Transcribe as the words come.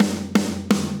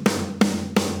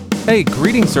Hey,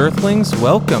 greetings Earthlings,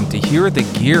 welcome to Hear the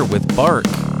Gear with Bark.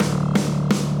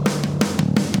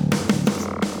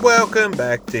 Welcome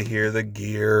back to Hear the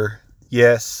Gear.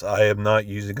 Yes, I am not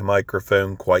using a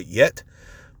microphone quite yet,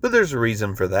 but there's a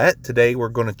reason for that. Today we're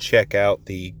going to check out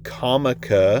the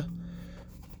Comica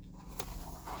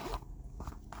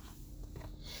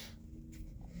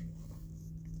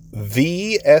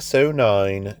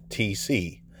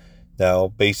VS09TC. Now,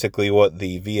 basically what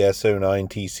the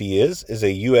VS09TC is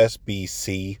a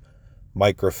USB-C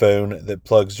microphone that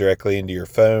plugs directly into your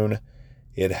phone.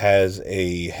 It has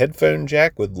a headphone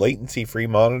jack with latency-free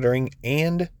monitoring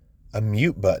and a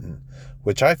mute button,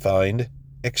 which I find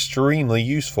extremely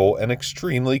useful and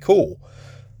extremely cool.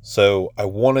 So I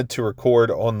wanted to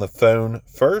record on the phone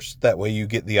first. That way you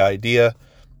get the idea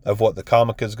of what the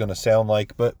Comica is going to sound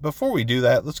like. But before we do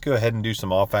that, let's go ahead and do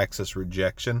some off-axis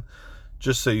rejection,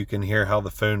 just so you can hear how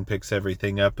the phone picks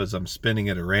everything up as I'm spinning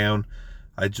it around.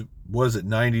 I was at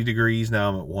 90 degrees, now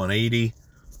I'm at 180,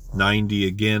 90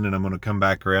 again, and I'm going to come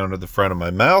back around to the front of my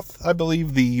mouth. I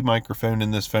believe the microphone in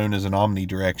this phone is an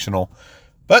omnidirectional,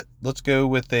 but let's go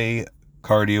with a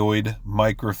cardioid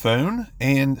microphone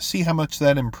and see how much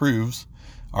that improves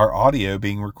our audio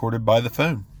being recorded by the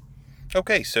phone.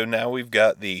 Okay, so now we've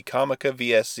got the Comica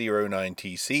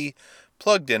VS09TC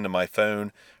plugged into my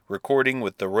phone, recording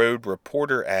with the Rode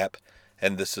Reporter app,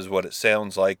 and this is what it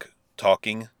sounds like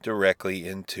talking directly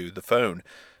into the phone.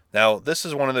 Now, this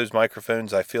is one of those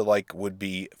microphones I feel like would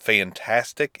be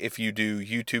fantastic if you do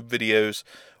YouTube videos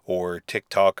or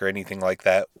TikTok or anything like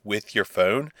that with your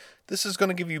phone. This is going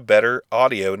to give you better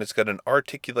audio, and it's got an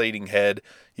articulating head.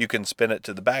 You can spin it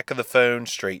to the back of the phone,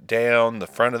 straight down, the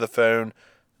front of the phone.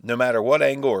 No matter what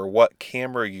angle or what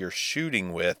camera you're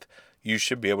shooting with, you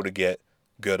should be able to get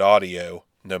good audio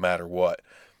no matter what.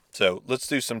 So let's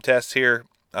do some tests here.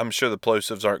 I'm sure the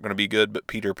plosives aren't going to be good, but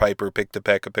Peter Piper picked a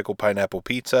peck of pickle pineapple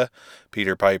pizza.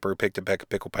 Peter Piper picked a peck of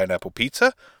pickle pineapple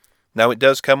pizza. Now it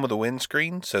does come with a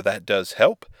windscreen, so that does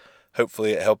help.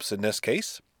 Hopefully it helps in this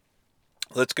case.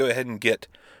 Let's go ahead and get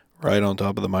right on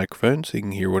top of the microphone so you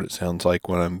can hear what it sounds like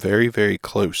when I'm very, very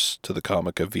close to the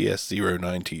Comica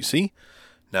VS09TC.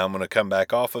 Now I'm going to come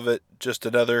back off of it just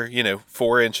another,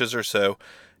 4 inches or so,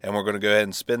 and we're going to go ahead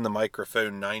and spin the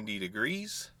microphone 90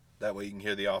 degrees. That way you can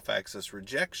hear the off-axis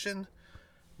rejection.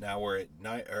 Now we're at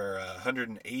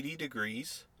 180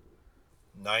 degrees,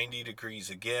 90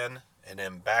 degrees again, and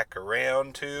then back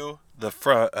around to the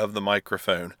front of the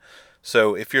microphone.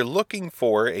 So if you're looking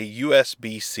for a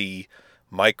USB-C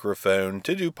microphone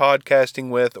to do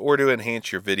podcasting with or to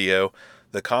enhance your video,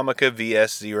 the Comica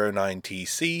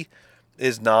VS09TC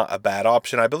is not a bad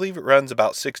option. I believe it runs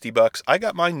about $60. I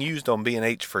got mine used on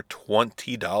B&H for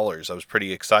 $20. I was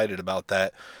pretty excited about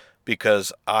that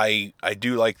because I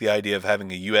do like the idea of having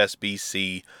a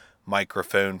USB-C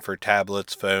microphone for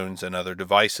tablets, phones, and other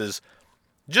devices.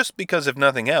 Just because if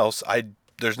nothing else,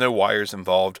 there's no wires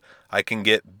involved. I can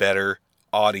get better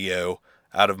audio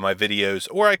out of my videos,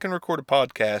 or I can record a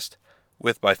podcast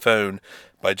with my phone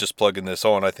by just plugging this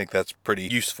on. I think that's pretty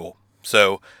useful.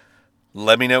 So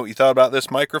let me know what you thought about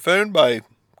this microphone by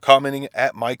commenting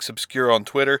at Mike's Obscure on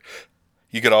Twitter.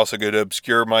 You could also go to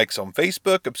Obscure Mics on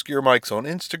Facebook, Obscure Mics on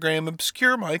Instagram,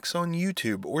 Obscure Mics on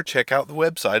YouTube, or check out the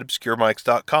website,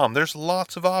 obscuremics.com. There's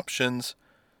lots of options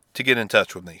to get in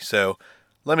touch with me. So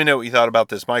let me know what you thought about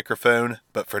this microphone.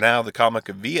 But for now, the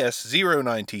Comica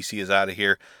VS09TC is out of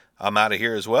here. I'm out of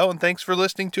here as well, and thanks for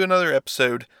listening to another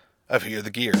episode of Hear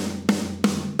the Gear.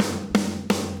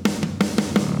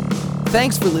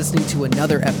 Thanks for listening to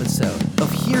another episode of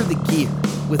Hear the Gear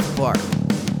with Bark.